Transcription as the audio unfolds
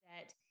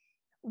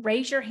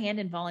raise your hand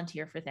and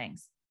volunteer for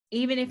things,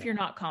 even if you're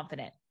not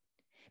confident,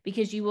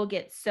 because you will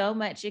get so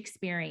much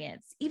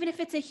experience, even if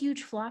it's a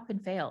huge flop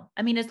and fail.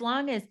 I mean, as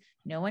long as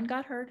no one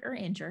got hurt or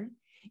injured,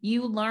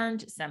 you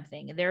learned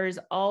something. There is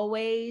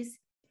always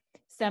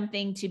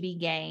something to be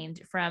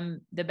gained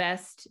from the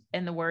best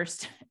and the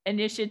worst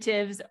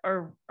initiatives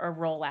or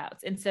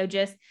rollouts. And so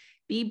just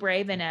be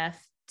brave enough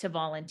to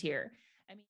volunteer.